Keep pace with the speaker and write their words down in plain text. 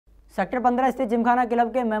Sector 15 स्थित Gymkhana club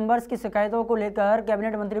के members की शिकायतों को लेकर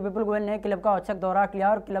कैबिनेट मंत्री विपुल गोयल ने क्लब का औचक दौरा किया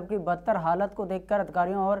और क्लब की बदतर हालत को देखकर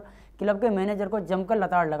अधिकारियों और क्लब के मैनेजर को जमकर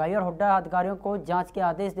लताड़ लगाई और हुड्डा अधिकारियों को जांच के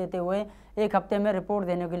आदेश देते हुए एक हफ्ते में रिपोर्ट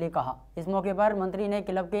देने के लिए कहा। इस मौके पर मंत्री ने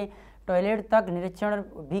क्लब के टॉयलेट तक निरीक्षण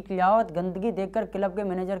भी किया और गंदगी देखकर क्लब के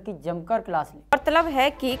मैनेजर की जमकर क्लास ली। गौरतलब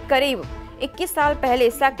है कि करीब 21 साल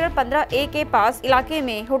पहले सेक्टर 15A के पास इलाके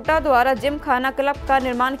में हुड्डा द्वारा जिम खाना क्लब का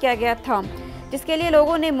निर्माण किया गया था, जिसके लिए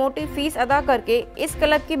लोगों ने मोटी फीस अदा करके इस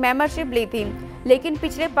क्लब की मेंबरशिप ली थी। लेकिन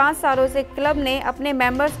पिछले 5 सालों से क्लब ने अपने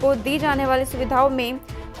मेंबर्स को दी जाने वाली सुविधाओं में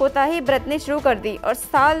कोताही बरतनी शुरू कर दी और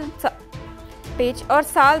साल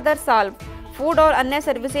दर साल फूड और अन्य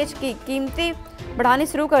सर्विसेज की कीमतें बढ़ानी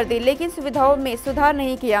शुरू कर दी, लेकिन सुविधाओं में सुधार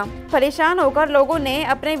नहीं किया। परेशान होकर लोगों ने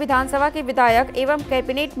अपने विधानसभा के विधायक एवं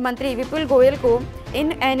कैबिनेट मंत्री विपुल गोयल को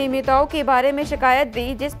इन अनियमितताओं के बारे में शिकायत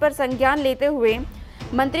दी, जिस पर संज्ञान लेते हुए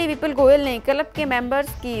मंत्री विपुल गोयल ने क्लब के मेंबर्स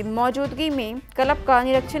की मौजूदगी में क्लब का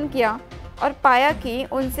निरीक्षण किया और पाया कि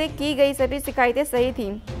उनसे की गई सभी शिकायतें सही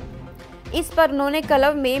थीं। इस पर उन्होंने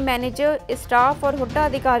क्लब में मैनेजर, स्टाफ और हुड्डा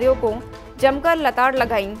अधिकारियों को जमकर लताड़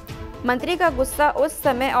लगाई। मंत्री का गुस्सा उस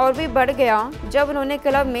समय और भी बढ़ गया जब उन्होंने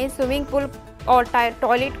क्लब में स्विमिंग पूल और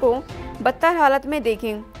टॉयलेट को बदतर हालत में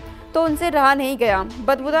देखी, तो उनसे रहा नहीं गया।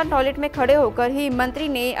 बदबूदार टॉयलेट में खड़े होकर ही मंत्री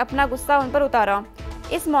ने अपना गुस्सा उन पर उतारा।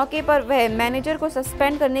 इस मौके पर वह मैनेजर को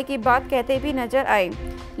सस्पेंड करने की बात कहते भी नजर आए,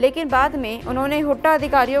 लेकिन बाद में उन्होंने हुड्डा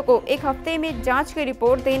अधिकारियों को एक हफ्ते में जांच की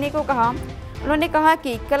रिपोर्ट देने को कहा। उन्होंने कहा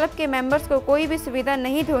कि क्लब के मेंबर्स को कोई भी सुविधा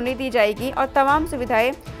नहीं होने दी जाएगी और तमाम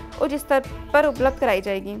सुविधाएं उच्च स्तर पर उपलब्ध कराई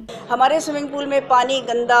जाएगी। हमारे स्विमिंग पूल में पानी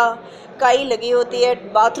गंदा, काई लगी होती है,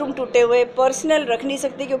 बाथरूम टूटे हुए, पर्सनल रख नहीं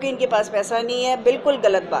सकती क्योंकि इनके पास पैसा नहीं है। बिल्कुल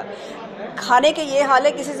गलत बात। खाने के ये हाल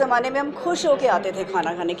है, किसी ज़माने में हम खुश होके आते थे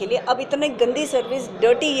खाना खाने के लिए, अब इतने गंदी सर्विस,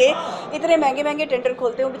 डर्टी, ये इतने महंगे महंगे टेंडर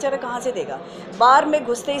खोलते हैं, वो बेचारा कहाँ से देगा। बार में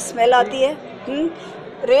घुसते ही स्मेल आती है।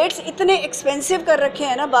 रेट्स इतने एक्सपेंसिव कर रखे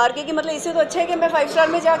हैं ना बार के कि मतलब इससे तो अच्छा है कि मैं 5 स्टार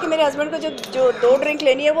में जाके मेरे हस्बैंड को जो 2 ड्रिंक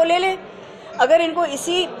लेनी है वो ले ले। अगर इनको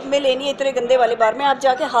इसी में लेनी है इतने गंदे वाले बार में, आप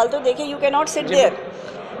जाके हाल तो देखें। You can not sit there.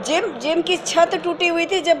 Gym की छत टूटी हुई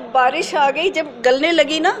थी, जब बारिश आ गई, जब गलने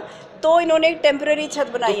लगी ना, तो इन्होंने एक टेम्पररी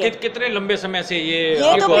छत बनाई है। कितने लंबे समय से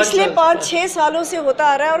ये तो पिछले 5-6 सालों से होता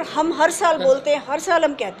आ रहा है और हम हर साल बोलते हैं, हर साल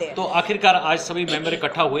हम कहते हैं। तो आखिरकार आज सभी मेंबर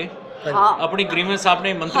इकट्ठा हुए, हाँ, अपनी ग्रीवेंस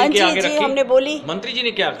आपने मंत्री के आगे रखी। हमने बोली। मंत्री जी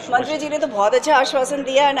ने क्या? मंत्री जी ने तो बहुत अच्छा आश्वासन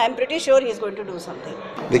दिया and I am pretty sure he is going to do something.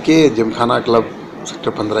 देखिए, जिमखाना क्लब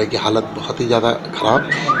सेक्टर 15 की हालत बहुत ही ज़्यादा खराब।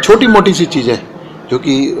 छोटी मोटी सी चीज़ें जो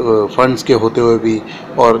कि फंड्स के होते हुए भी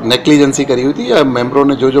और नेग्लिजेंसी करी हुई थी, या मेंबरों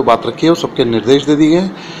ने जो बात रखी है वो सबके निर्देश दे दिए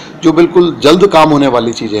हैं। जो बिल्कुल जल्द काम होने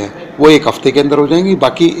वाली चीज़ें हैं वो 1 हफ्ते के अंदर हो जाएंगी।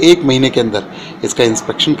 बाकी 1 महीने के अंदर इसका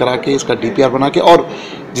इंस्पेक्शन करा के, इसका DPR बना के, और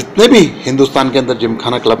जितने भी हिंदुस्तान के अंदर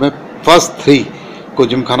जिमखाना क्लब में फर्स्ट 3 को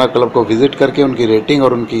जिमखाना क्लब को विज़िट करके उनकी रेटिंग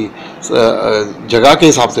और उनकी जगह के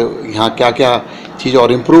हिसाब से यहाँ क्या क्या चीज़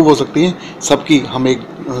और इम्प्रूव हो सकती हैं, सबकी हम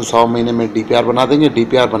 1-1.25 महीने में DPR बना देंगे।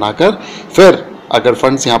 DPR बनाकर फिर अगर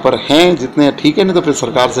फंड्स यहाँ पर हैं जितने ठीक है, नहीं तो फिर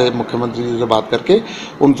सरकार से, मुख्यमंत्री जी से बात करके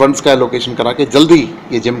उन फंड्स का एलोकेशन करा के जल्दी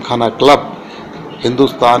ये जिमखाना क्लब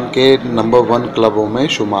हिंदुस्तान के नंबर 1 क्लबों में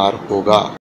शुमार होगा।